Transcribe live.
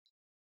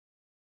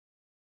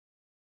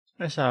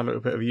Let's have a little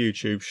bit of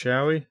YouTube,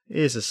 shall we?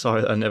 Here's a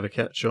site that I never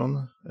catch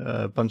on.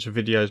 A bunch of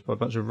videos by a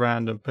bunch of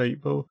random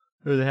people.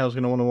 Who the hell's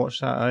going to want to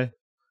watch that,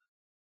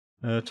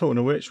 eh? Talking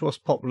of which, what's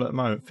popular at the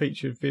moment?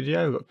 Featured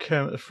video. We've got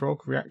Kermit the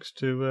Frog reacts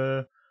to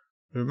a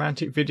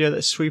romantic video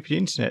that's sweeping the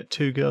internet.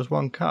 2 girls,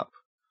 1 cup.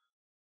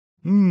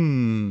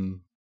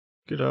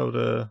 Good old...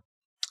 I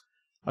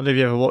don't know if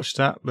you ever watched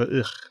that, but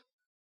ugh.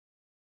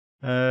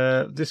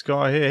 This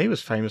guy here, he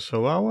was famous for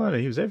a while, wasn't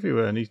he? He was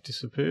everywhere and he's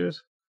disappeared.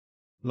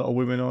 A lot of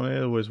women on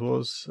here, always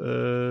was.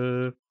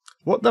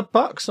 What the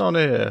buck's on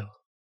here?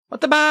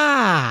 What the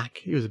buck?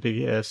 He was a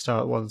big star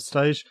at one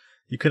stage.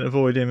 You couldn't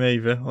avoid him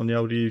either on the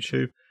old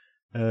YouTube.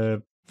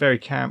 Very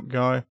camp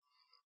guy.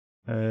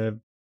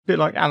 Bit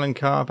like Alan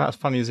Carr, about as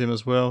funny as him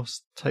as well.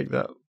 Take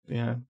that, you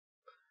know,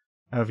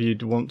 however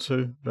you'd want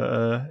to.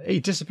 But he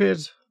disappeared.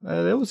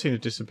 They all seem to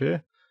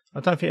disappear.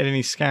 I don't think he had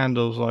any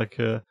scandals like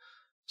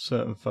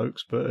certain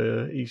folks,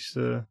 but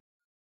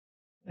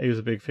he was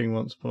a big thing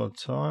once upon a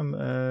time.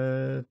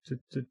 Oh,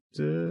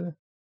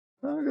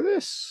 look at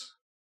this.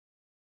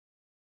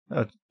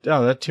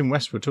 Oh, Tim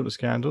Westwood took the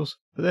scandals.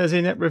 But there's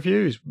Inept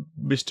Reviews.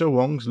 Mr.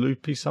 Wong's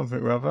Loopy something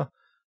or other.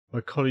 By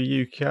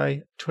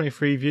Collieuk.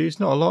 23 views.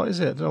 Not a lot, is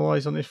it? I don't know why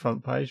he's on this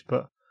front page,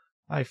 but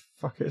hey,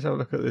 fuck it. Let's have a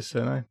look at this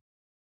then,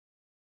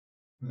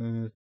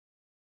 eh?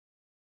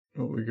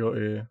 What we got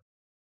here?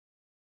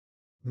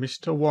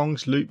 Mr.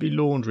 Wong's Loopy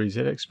Laundry,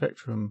 ZX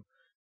Spectrum.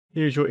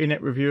 Here's your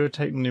Inept Reviewer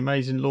taking the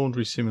amazing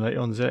laundry simulator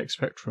on ZX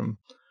Spectrum.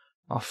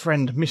 Our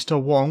friend Mr.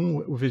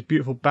 Wong, with his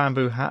beautiful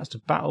bamboo hats, to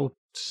battle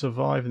to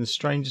survive in the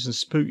strangest and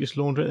spookiest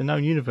laundry in the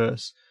known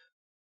universe.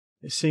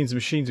 It seems the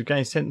machines have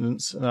gained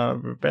sentience and are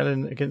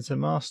rebelling against their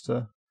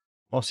master.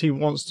 Whilst he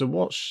wants to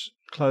wash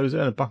clothes,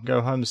 earn a buck and go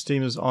home, the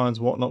steamers,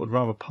 irons, whatnot would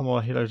rather pummel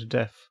a hero to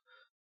death.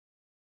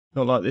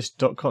 Not like this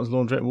Cotton's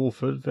Laundry at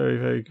Wolford. Very,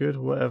 very good.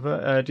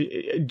 Whatever.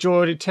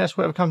 Enjoyed it, Tess.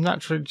 Whatever comes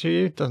naturally to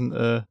you.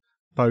 Doesn't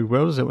bode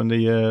well, does it, when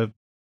the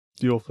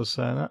author's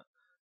saying that?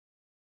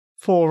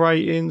 4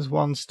 ratings,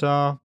 1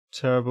 star.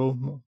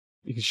 Terrible.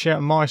 You can share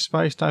on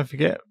MySpace. Don't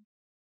forget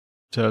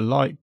to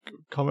like,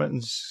 comment,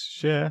 and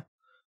share.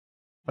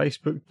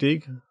 Facebook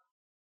dig.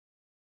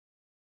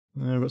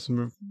 We've got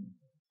some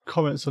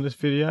comments on this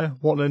video.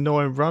 What an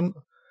annoying runt.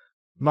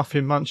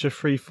 Muffin Muncher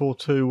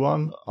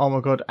 3421. Oh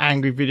my god,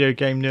 angry video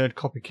game nerd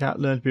copycat.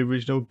 Learn to be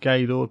original.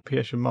 Gaylord.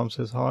 PS your mum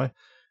says hi.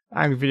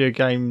 Angry video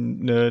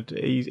game nerd.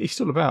 He's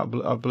still about,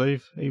 I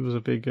believe. He was a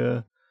big.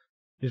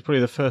 He's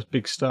probably the first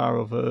big star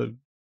of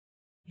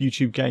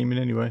YouTube gaming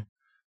anyway.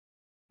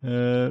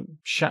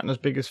 Shatner's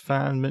biggest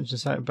fan mentioned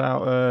something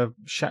about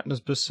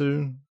Shatner's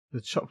bassoon, the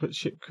chocolate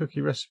chip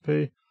cookie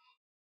recipe.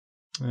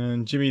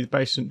 And Jimmy the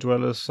Basement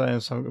Dweller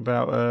saying something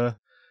about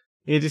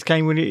he had this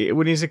game when he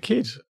was a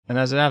kid, and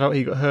as an adult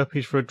he got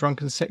herpes for a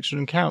drunken sexual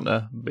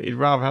encounter, but he'd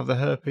rather have the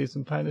herpes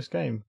than playing this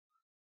game.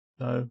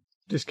 So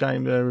this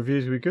game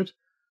reviews will be good.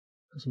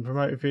 Got some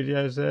promoted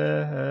videos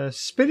there.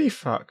 Spinny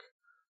fuck,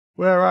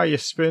 where are you,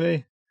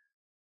 Spinny?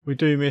 We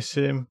do miss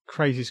him.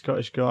 Crazy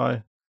Scottish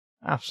guy,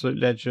 absolute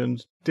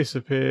legend.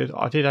 Disappeared.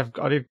 I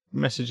did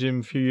message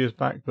him a few years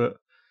back, but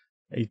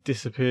he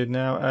disappeared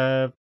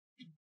now.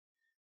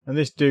 And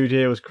this dude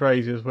here was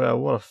crazy as well.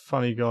 What a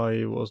funny guy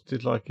he was.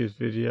 Did like his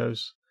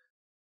videos.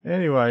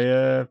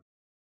 Anyway,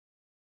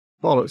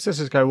 bollocks. Let's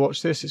just go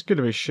watch this. It's going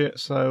to be shit.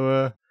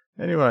 So,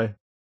 anyway,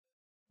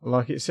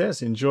 like it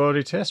says, enjoy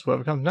the test.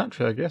 Whatever comes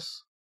naturally, I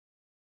guess.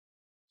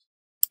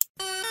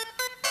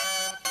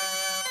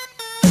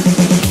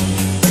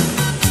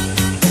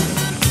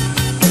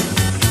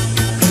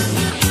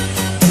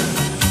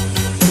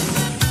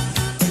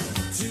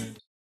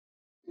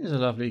 Here's a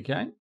lovely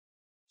game.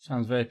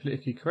 Sounds very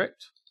politically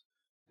correct.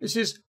 This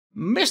is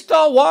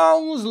Mr.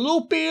 Wong's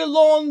Loopy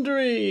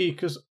Laundry,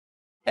 because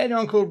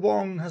anyone called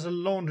Wong has a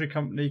laundry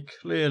company,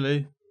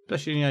 clearly,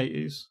 especially in the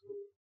 80s.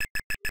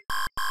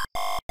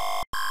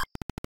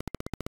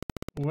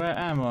 Where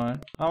am I?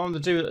 I'm on the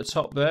dude at the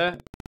top there,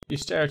 your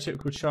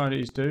stereotypical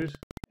Chinese dude.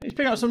 He's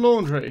picking up some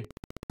laundry.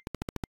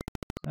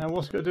 And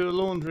what's got to do with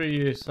laundry,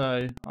 you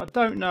say? I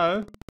don't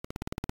know,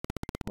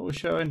 but we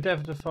shall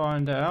endeavour to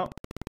find out.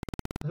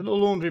 There's a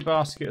little laundry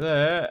basket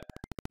there.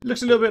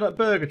 Looks a little bit like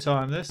Burger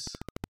Time, this.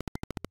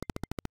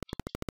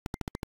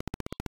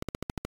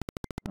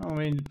 I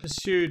mean,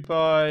 pursued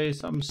by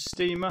some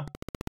steamer.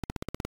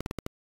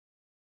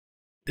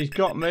 He's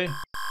got me.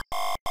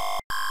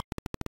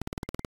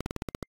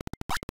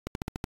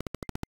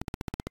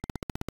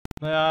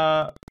 They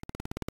are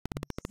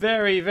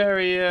very,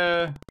 very,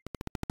 I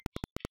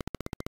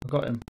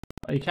got him.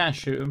 Oh, you can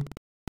shoot him.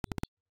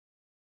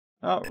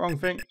 Oh, wrong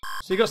thing.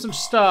 So you got some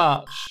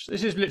starch.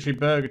 This is literally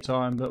Burger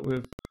Time, but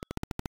with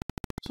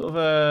sort of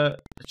a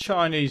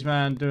Chinese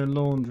man doing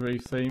laundry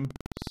theme.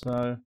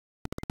 So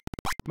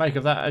make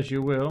of that as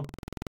you will.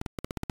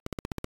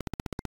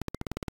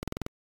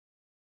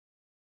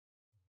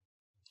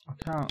 I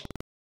can't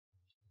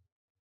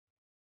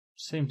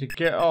seem to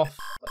get off.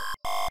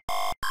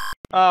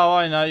 Oh,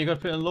 I know. You've got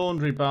to put a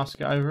laundry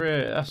basket over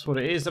here. That's what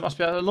it is. There must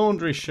be a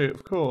laundry chute,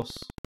 of course.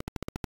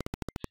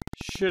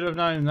 Should have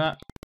known that.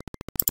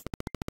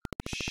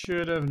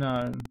 should have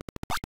known.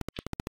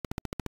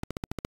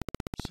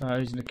 So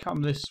he's going to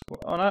come this way.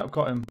 Oh no, I've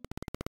got him.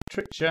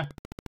 Tricked you.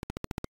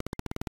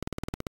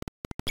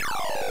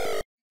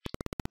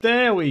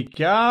 There we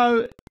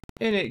go.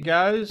 In it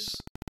goes.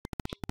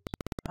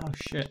 Oh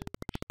shit.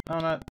 Oh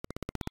no.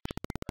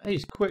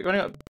 He's quick.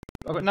 I've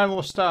got no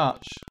more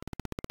starch.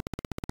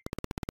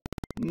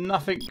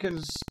 Nothing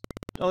can...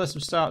 Oh, there's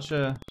some starch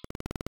here.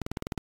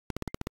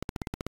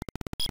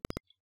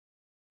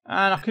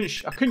 And I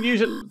couldn't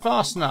use it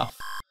fast enough.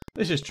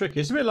 This is tricky.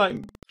 It's a bit like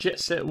Jet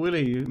Set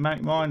Willy,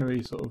 Manic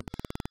Miner-y sort of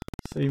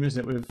theme, isn't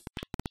it? With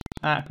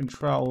out of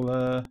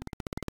control,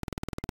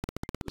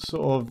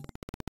 sort of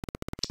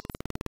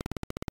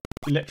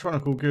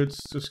electronical goods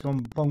just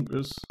gone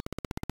bonkers.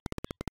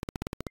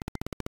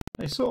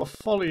 They sort of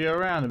follow you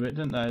around a bit,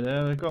 don't they?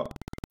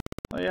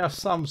 They have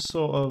some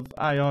sort of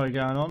AI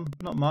going on.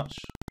 Not much.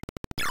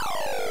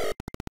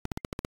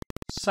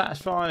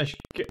 Satisfying. They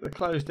get the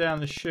clothes down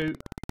the chute.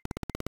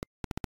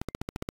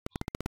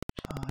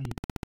 Oh, you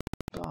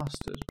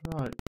bastard.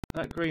 Right.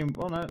 That green...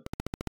 Oh, no.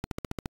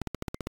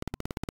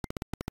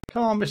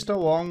 Come on, Mr.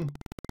 Wong.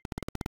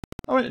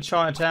 I went to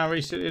Chinatown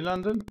recently in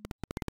London.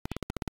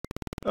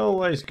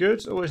 Always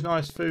good. Always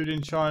nice food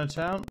in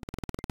Chinatown.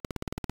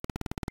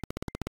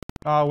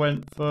 I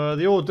went for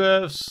the hors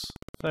d'oeuvres.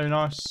 Very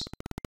nice.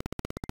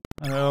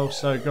 And I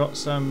also got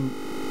some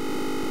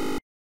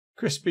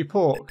crispy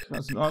pork.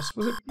 That's nice.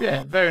 Was it?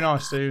 Yeah, very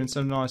nice too. And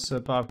some nice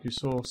barbecue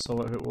sauce or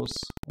whatever it was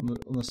on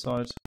the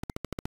side.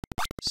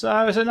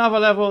 So it's another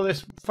level of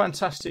this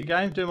fantastic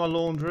game. Doing my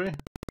laundry.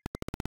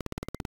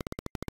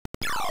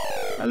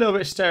 A little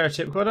bit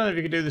stereotypical. I don't know if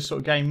you can do this sort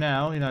of game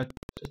now. You know,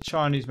 a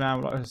Chinese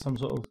man with like some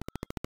sort of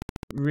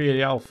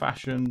really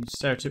old-fashioned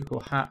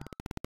stereotypical hat.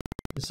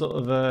 The sort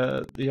of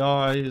the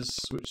eyes,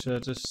 which are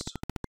just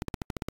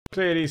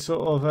clearly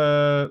sort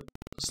of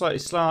slightly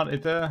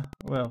slanted there.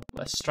 Well,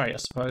 that's straight, I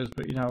suppose.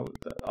 But you know,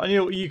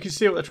 you can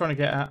see what they're trying to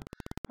get at.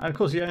 And of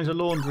course, he owns a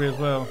laundry as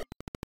well,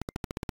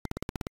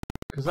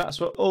 because that's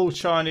what all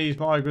Chinese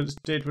migrants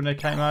did when they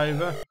came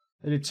over.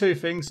 They did two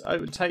things: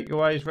 open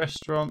takeaways,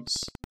 restaurants,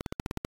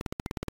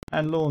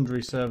 and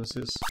laundry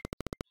services.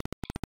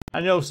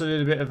 And he also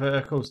did a bit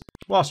of course,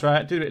 whilst we're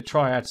at it, did a bit of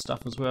triad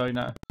stuff as well. You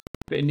know.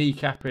 Bit of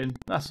kneecapping,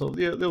 that's all,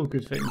 the all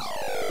good things.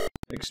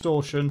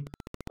 Extortion,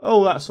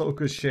 all that sort of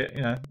good shit,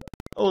 you know.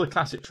 All the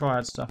classic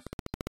triad stuff.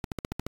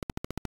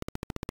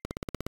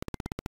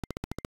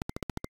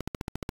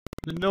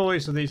 The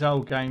noise of these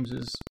old games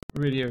is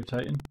really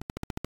irritating.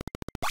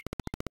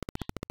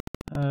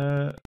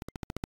 Oh,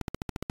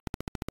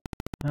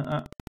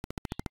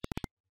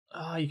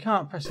 you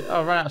can't press it.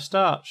 Oh, I ran out of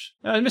starch.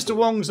 Mr.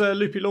 Wong's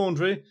Loopy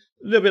Laundry,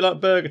 a little bit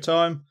like Burger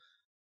Time.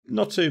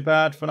 Not too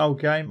bad for an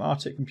old game.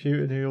 Arctic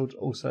Computer, who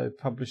also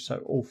published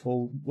so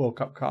awful World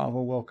Cup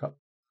Carnival, World Cup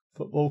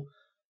Football.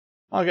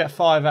 I get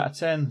 5 out of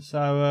 10.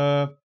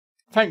 So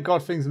thank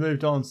God things have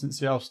moved on since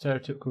the old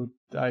stereotypical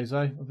days,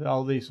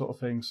 all these sort of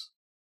things.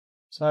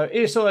 So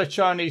it's all those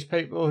Chinese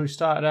people who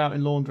started out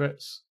in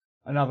laundrettes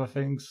and other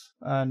things,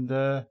 and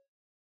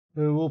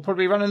who will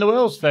probably run in the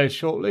world very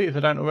shortly if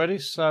they don't already.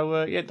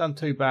 So yeah, done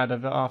too bad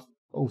of it after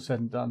all said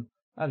and done.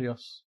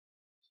 Adios.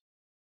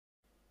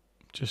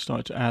 Just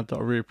like to add that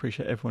I really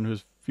appreciate everyone who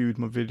has viewed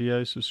my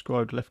videos,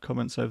 subscribed, left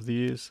comments over the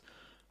years.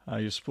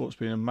 Your support's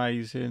been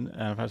amazing,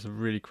 and I've had some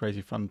really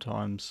crazy fun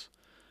times.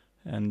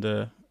 And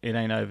it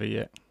ain't over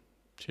yet.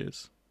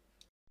 Cheers.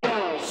 Old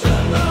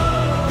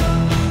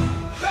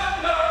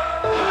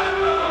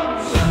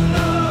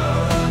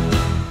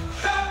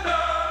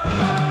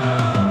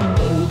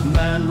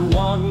man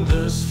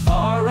wanders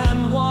far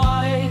and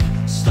wide,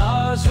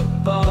 stars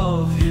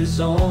above his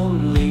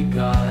only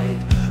guide.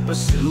 But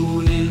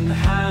soon in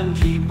hand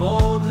he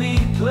boldly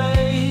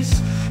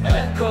plays,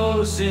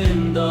 echoes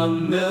in the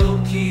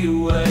Milky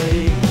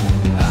Way.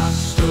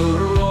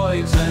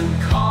 Asteroids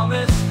and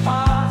comets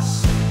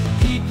pass,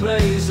 he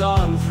plays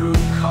on through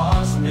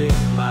cosmic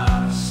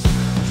mass,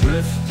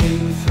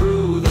 drifting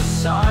through the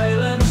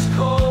silence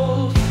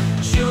cold,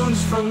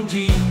 tunes from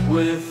deep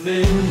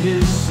within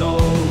his soul.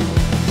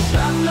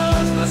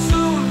 Shatner's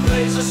bassoon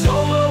plays a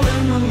solo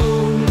in the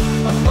moon,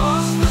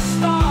 across the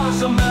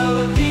stars a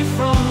melody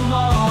from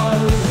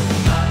Mars.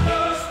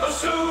 Shatner's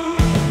bassoon,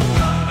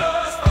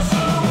 Shatner's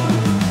bassoon.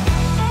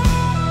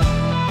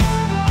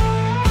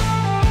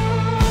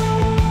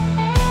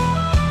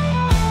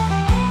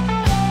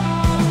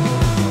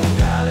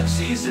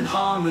 Galaxies in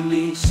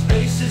harmony,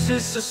 spaces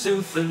is a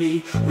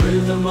symphony,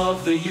 rhythm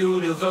of the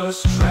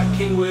universe,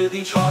 tracking with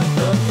each heart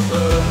the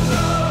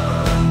first.